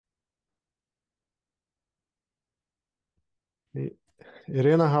Hey,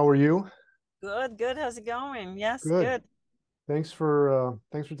 Irina, how are you? Good, good. How's it going? Yes, Good. good. Thanks for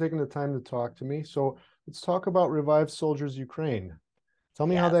taking the time to talk to me. So let's talk about Revived Soldiers Ukraine. Tell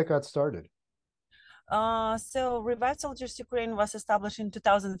me how Yes. that got started. So Revived Soldiers Ukraine was established in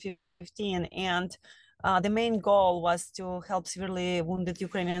 2015, and the main goal was to help severely wounded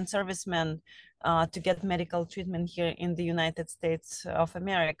Ukrainian servicemen to get medical treatment here in the United States of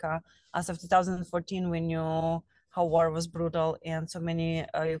America. As of 2014, we knew how war was brutal, and so many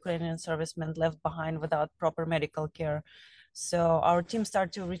Ukrainian servicemen left behind without proper medical care. So our team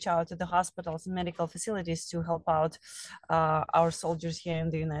started to reach out to the hospitals and medical facilities to help out our soldiers here in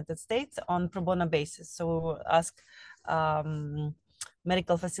the United States on pro bono basis. So ask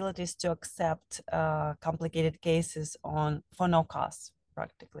medical facilities to accept complicated cases on for no cost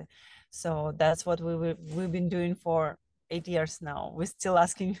practically. So that's what we've been doing for 8 years now. We're still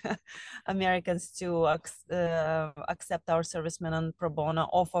asking Americans to accept our servicemen on pro bono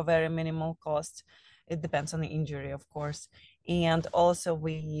or for very minimal cost. It depends on the injury, of course. And also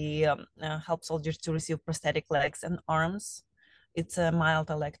we help soldiers to receive prosthetic legs and arms. It's a mild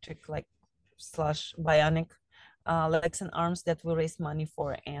electric like slash bionic legs and arms that we raise money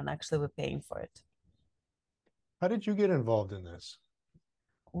for, and actually we're paying for it. How did you get involved in this?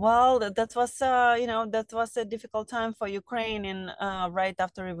 Well, that was that was a difficult time for Ukraine in right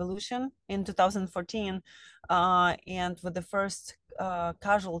after revolution in 2014, and with the first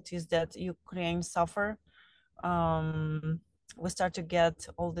casualties that Ukraine suffer, um, we start to get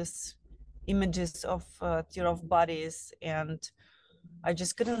all these images of tear of bodies, and I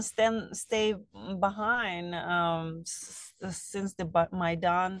just couldn't stay behind since the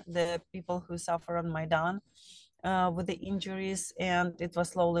Maidan, the people who suffer on Maidan with the injuries, and it was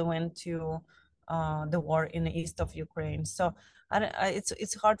slowly went to the war in the east of Ukraine. So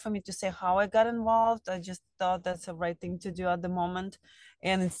it's hard for me to say how I got involved. I just thought that's the right thing to do at the moment,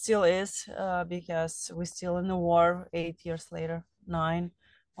 and it still is because we're still in the war 8 years later, nine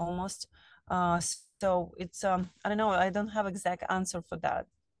almost. So it's I don't know, I don't have exact answer for that.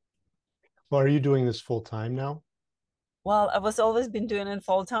 Well, are you doing this full time now? Well, I was always been doing it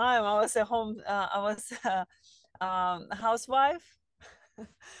full time. I was a housewife.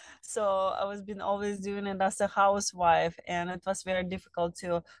 So I was been always doing it as a housewife, and it was very difficult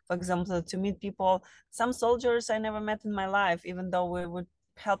to, for example, to meet people. Some soldiers I never met in my life, even though we were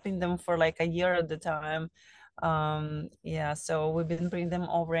helping them for like a year at the time. Yeah, so we've been bringing them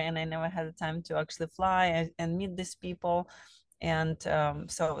over, and I never had the time to actually fly and meet these people. And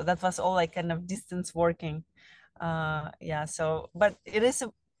so that was all like kind of distance working. Yeah, so but it is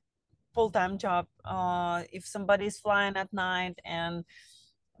a full-time job. If somebody's flying at night and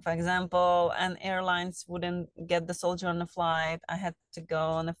for example, an airlines wouldn't get the soldier on the flight, I had to go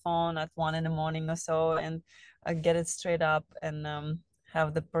on the phone at 1 in the morning or so and get it straight up and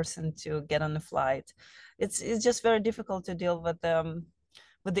have the person to get on the flight. It's just very difficult to deal with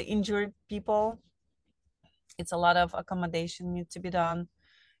the injured people. It's a lot of accommodation need to be done.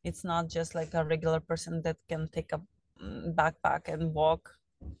 It's not just like a regular person that can take a backpack and walk.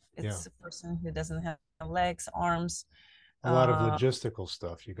 Yeah, It's a person who doesn't have legs, arms. a lot of Uh, logistical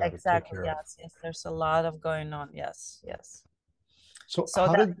stuff you got to take exactly. care of. Yes. Yes. There's a lot of going on. Yes. Yes. So So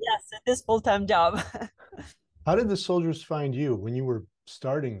that yes, it is full-time job. how did the soldiers find you when you were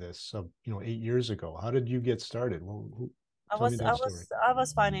starting this, 8 years ago? How did you get started? Tell me that story. I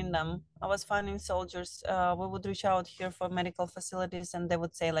was finding them. I was finding soldiers. We would reach out here for medical facilities, and they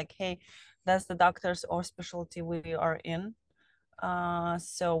would say like, "Hey, that's the doctors or specialty we are in."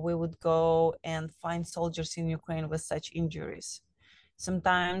 So we would go and find soldiers in Ukraine with such injuries.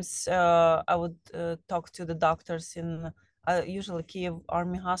 Sometimes I would talk to the doctors in usually Kiev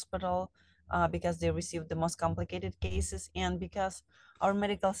Army Hospital because they received the most complicated cases, and because our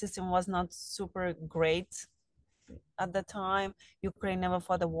medical system was not super great at the time. Ukraine never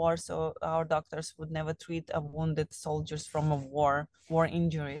fought a war, so our doctors would never treat a wounded soldiers from a war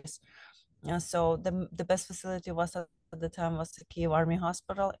injuries. So the best facility was at the time was the Kiev Army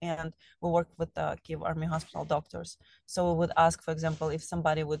Hospital, and we worked with the Kiev Army Hospital doctors. So we would ask, for example, if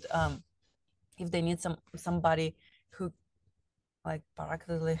somebody would if they need somebody who like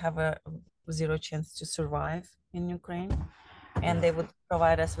practically have a zero chance to survive in Ukraine, and Yeah. they would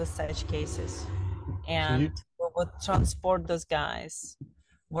provide us with such cases, So and we would transport those guys, you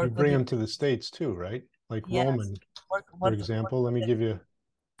work with bring you. them to the States too, right? Like Yes, Roman, for work example. with the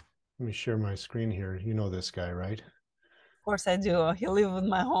Let me share my screen here. You know this guy, right? Of course I do. He live in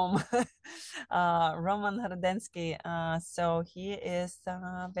my home. Roman Hradensky. So he is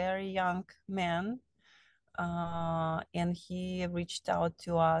a very young man, and he reached out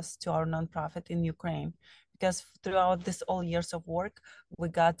to us, to our nonprofit in Ukraine, because throughout this all years of work, we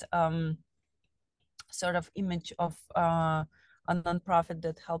got sort of image of a nonprofit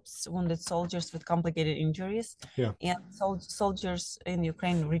that helps wounded soldiers with complicated injuries, Yeah. and soldiers in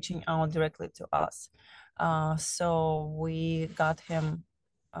Ukraine reaching out directly to us. So we got him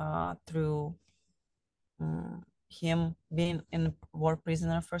through him being in war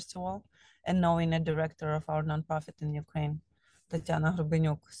prisoner, first of all, and knowing a director of our nonprofit in Ukraine, Tatiana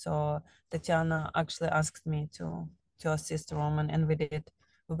Hrubenyuk. So Tatiana actually asked me to assist Roman, and we did.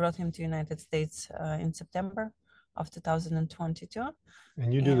 We brought him to United States in September of 2022.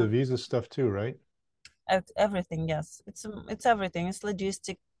 And you do the visa stuff too, right? Everything, yes. It's everything. It's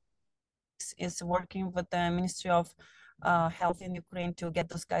logistics. It's working with the Ministry of Health in Ukraine to get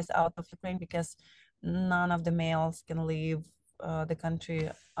those guys out of Ukraine, because none of the males can leave the country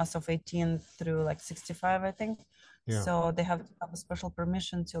as of 18 through like 65, I think. Yeah. So they have to have a special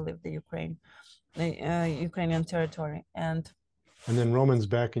permission to leave the Ukrainian territory. And then Roman's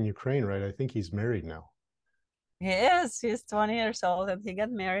back in Ukraine, right? I think he's married now. he's 20 years old and he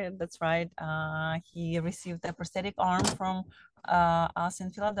got married. That's right. He received a prosthetic arm from us in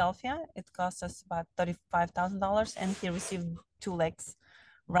Philadelphia. It cost us about $35,000, and he received 2 legs,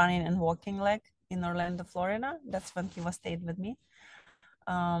 running and walking leg, in Orlando, Florida. That's when he was stayed with me.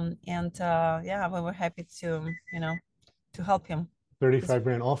 Yeah, we were happy to help him. 35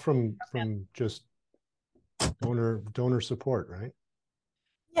 grand, all from just donor support, right?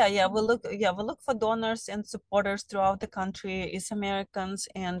 Yeah, we look for donors and supporters throughout the country. It's Americans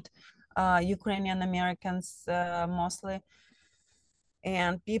and Ukrainian Americans mostly,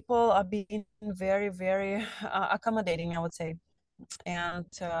 and people are being very, very accommodating, I would say, and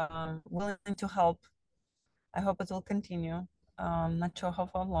willing to help. I hope it will continue. Not sure how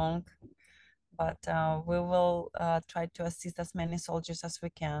for long, but we will try to assist as many soldiers as we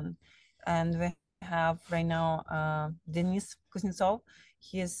can. And we have right now Denis Kuznetsov.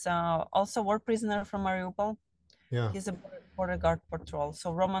 He's also war prisoner from Mariupol. Yeah. He's a border guard patrol.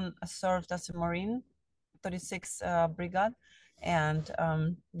 So Roman served as a Marine, 36 Brigade, and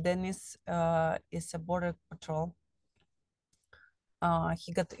Denis is a border patrol. He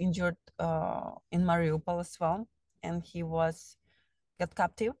got injured in Mariupol as well, and he got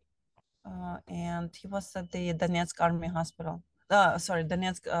captive, and he was at the Donetsk Army Hospital.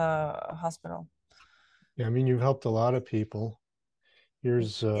 Donetsk Hospital. Yeah, I mean, you've helped a lot of people.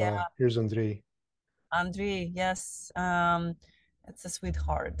 Here's Andrei. Andrei, yes, it's a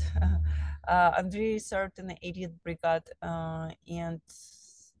sweetheart. Andrei served in the 80th Brigade, and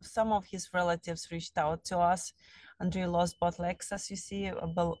some of his relatives reached out to us. Andrei lost both legs, as you see,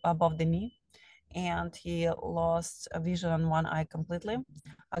 above the knee, and he lost vision on one eye completely.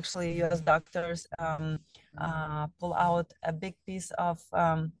 Actually, U.S. doctors pull out a big piece of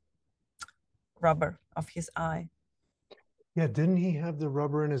rubber of his eye. Yeah, didn't he have the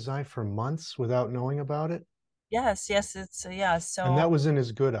rubber in his eye for months without knowing about it? Yes, it's yeah. So And that was in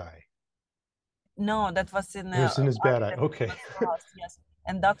his good eye. No, that was in It was in his bad eye. Okay. yes.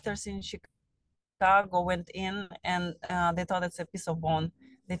 And doctors in Chicago went in, and they thought it's a piece of bone.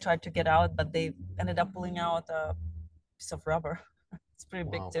 They tried to get out, but they ended up pulling out a piece of rubber. It's pretty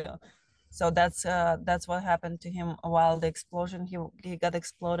big too. So that's what happened to him while the explosion. He got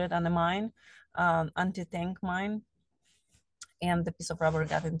exploded on the mine, anti-tank mine, and the piece of rubber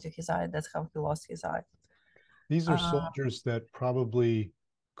got into his eye. That's how he lost his eye. These are soldiers that probably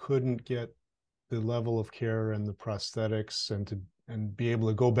couldn't get the level of care and the prosthetics and be able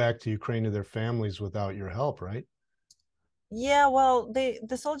to go back to Ukraine to their families without your help, right? Yeah, well,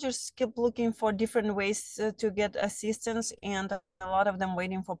 the soldiers keep looking for different ways to get assistance, and a lot of them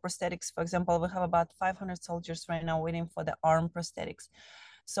waiting for prosthetics. For example, we have about 500 soldiers right now waiting for the arm prosthetics.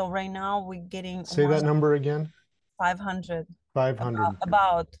 So right now we're getting Say that number again. 500. 500.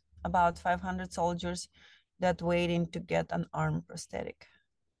 About 500 soldiers that waiting to get an arm prosthetic.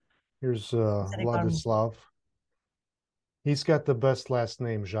 Here's Vladislav. He's got the best last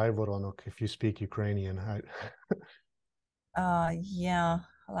name, Zhaivoronok, if you speak Ukrainian. Yeah,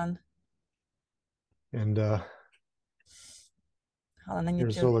 hold on. And hold on,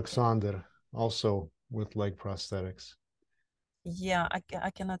 here's Alexander, also with leg prosthetics. Yeah, I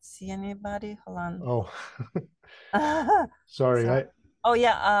cannot see anybody. Hold on. Oh, sorry.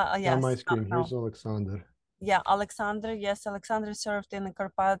 Yeah. On my screen, here's Alexander. Yeah, Alexander. Yes, Alexander served in the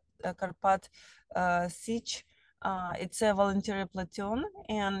Karpat Sich. It's a voluntary platoon,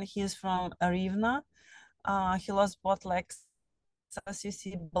 and he's from Rivne. He lost both legs, as you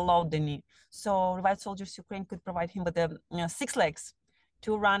see, below the knee. So Revived Soldiers Ukraine could provide him with 6 legs,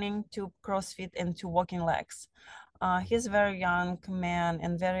 2 running, 2 CrossFit, and 2 walking legs. He's a very young man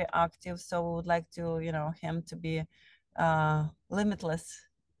and very active, so we would like to, him to be limitless.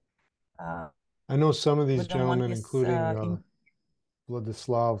 I know some of We these don't want gentlemen, his including in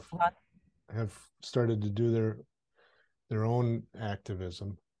Vladislav, what? have started to do their own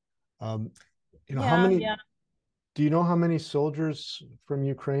activism. How Yeah, many yeah, do you know how many soldiers from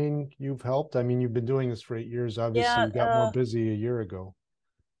Ukraine you've helped? I mean, you've been doing this for 8 years. Obviously, yeah. you got more busy a year ago.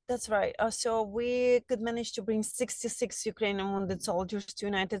 That's right. So we could manage to bring 66 Ukrainian wounded soldiers to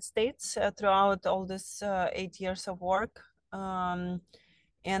United States throughout all this 8 years of work. Um,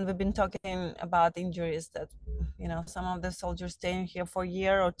 and we've been talking about injuries that, some of the soldiers staying here for a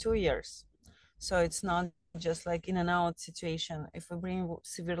year or 2 years. So it's not just like in and out situation. If we bring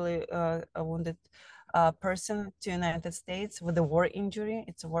severely a wounded person to United States with a war injury,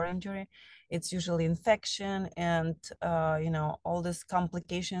 it's a war injury. It's usually infection and all these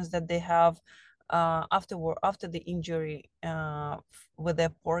complications that they have after the injury with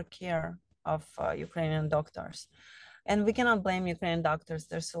the poor care of Ukrainian doctors. And we cannot blame Ukrainian doctors.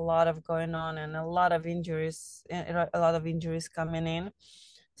 There's a lot of going on and a lot of injuries coming in.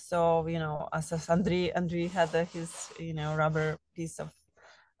 So, as Andrei had his, rubber piece of,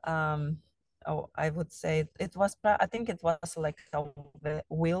 I would say I think it was like a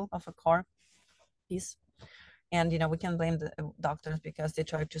wheel of a car piece. And, we can blame the doctors because they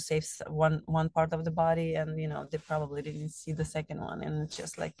tried to save one part of the body and, they probably didn't see the second one. And it's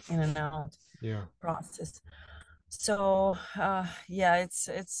just like in and out process. So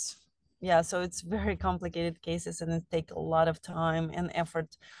so it's very complicated cases and it takes a lot of time and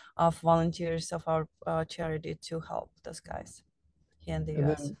effort of volunteers of our charity to help those guys here in the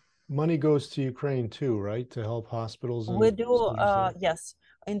And US. then money goes to Ukraine too, right? To help hospitals We and do, soldiers there. yes.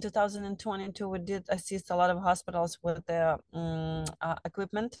 In 2022, we did assist a lot of hospitals with the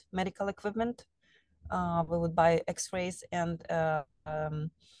equipment, medical equipment. We would buy X-rays and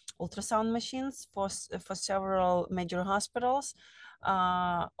ultrasound machines for several major hospitals.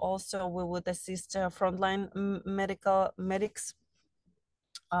 Also, we would assist frontline medics.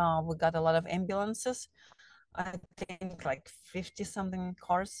 We got a lot of ambulances. I think like 50 something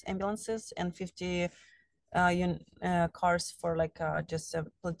cars, ambulances, and 50 cars for like just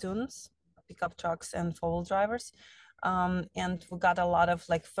platoons, pickup trucks, and four-wheel drivers. And we got a lot of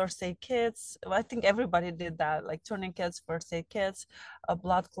like first aid kits. I think everybody did that, like tourniquets, first aid kits,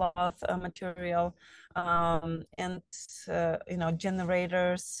 blood cloth material, and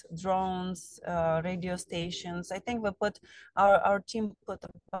generators, drones, radio stations. I think our team put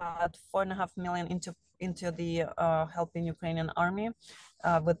about 4.5 million into the helping Ukrainian army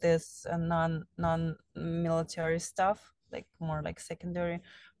with this non-military stuff, like more like secondary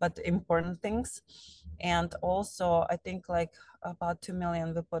but important things. And also I think like about 2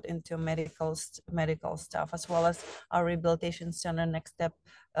 million we put into medical stuff, as well as our rehabilitation center Next Step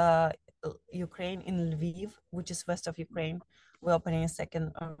Ukraine in Lviv, which is west of Ukraine. We're opening a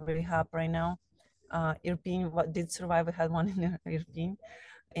second rehab right now. Irpin did survive. We had one in Irpin,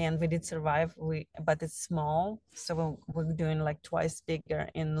 and we did survive. But it's small, so we're doing like twice bigger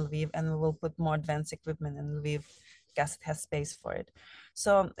in Lviv, and we will put more advanced equipment in Lviv because it has space for it.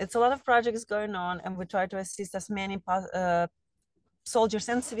 So it's a lot of projects going on, and we try to assist as many soldiers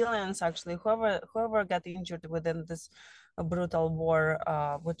and civilians, actually, whoever got injured within this brutal war.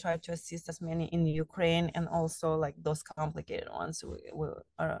 We try to assist as many in Ukraine, and also like those complicated ones we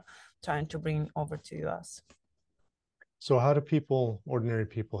are trying to bring over to us. So how do ordinary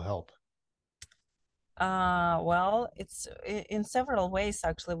people help? Well, it's in several ways,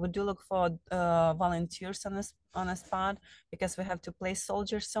 actually. We do look for volunteers on a spot, because we have to place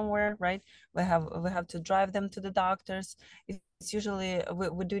soldiers somewhere, right? We have to drive them to the doctors. It's usually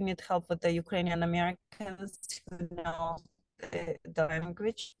we do need help with the Ukrainian Americans who know the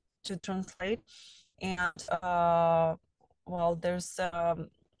language to translate. And well, there's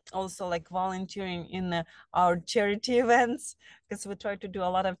also like volunteering in our charity events, because we try to do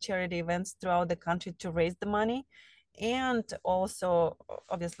a lot of charity events throughout the country to raise the money. And also,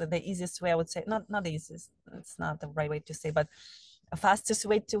 obviously, the easiest way, I would say, not the easiest, it's not the right way to say, but a fastest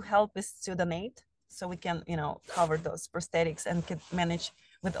way to help is to donate, so we can cover those prosthetics and can manage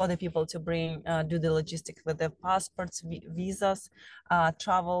with other people to bring do the logistics with the passports, visas,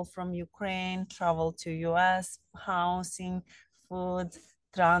 travel from Ukraine, travel to US, housing, food,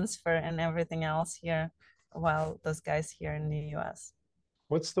 transfer, and everything else here while those guys here in the US.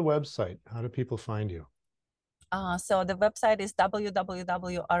 What's the website? How do people find you? So the website is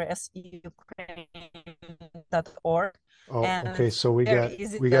www.rsukraine.org. Oh, And okay. it's So we very got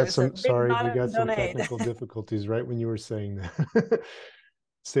easy we to, got it's a some big sorry, we button, got some donate. technical difficulties right when you were saying that.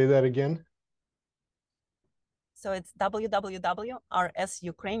 Say that again. So it's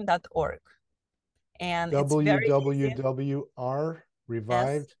www.rsukraine.org. And it's very easy. WWR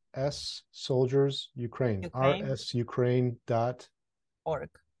Revived S Soldiers Ukraine. Ukraine. rsukraine.org.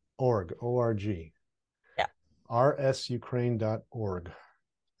 O-R-G. Yeah. rsukraine.org.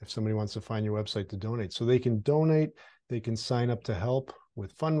 If somebody wants to find your website to donate. So they can donate, they can sign up to help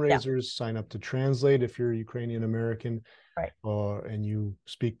with fundraisers, sign up to translate if you're Ukrainian American, right, and you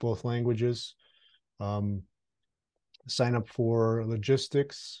speak both languages. Sign up for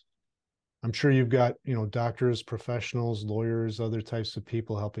logistics. I'm sure you've got, doctors, professionals, lawyers, other types of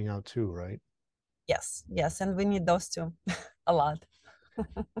people helping out too, right? Yes, and we need those two a lot.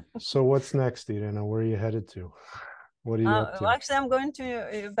 So what's next, Irena? Where are you headed to? What are you up to? Actually, I'm going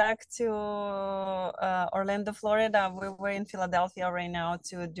back to Orlando, Florida. We were in Philadelphia right now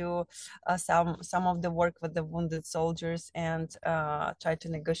to do some of the work with the wounded soldiers and try to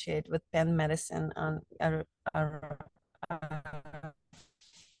negotiate with Penn Medicine on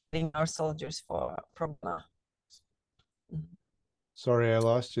our soldiers for pro bono. Sorry, I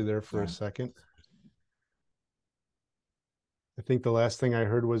lost you there for a second. I think the last thing I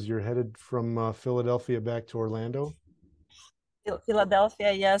heard was you're headed from Philadelphia back to Orlando.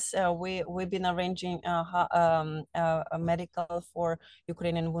 Philadelphia, yes. We've been arranging a medical for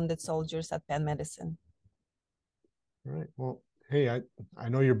Ukrainian wounded soldiers at Penn Medicine. All right. Well, hey, I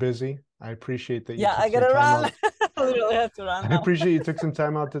know you're busy. I appreciate that you took I gotta run. I literally have to run. I appreciate you took some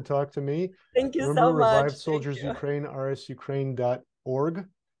time out to talk to me. Thank you Remember, so much. Revived Soldiers Ukraine, rsukraine.org.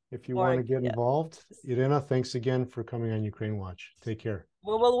 If you want to get involved. Irena, thanks again for coming on Ukraine Watch. Take care.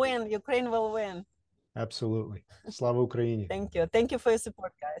 We will win. Ukraine will win. Absolutely. Slava Ukraini. Thank you. Thank you for your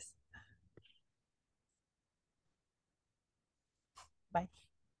support, guys. Bye.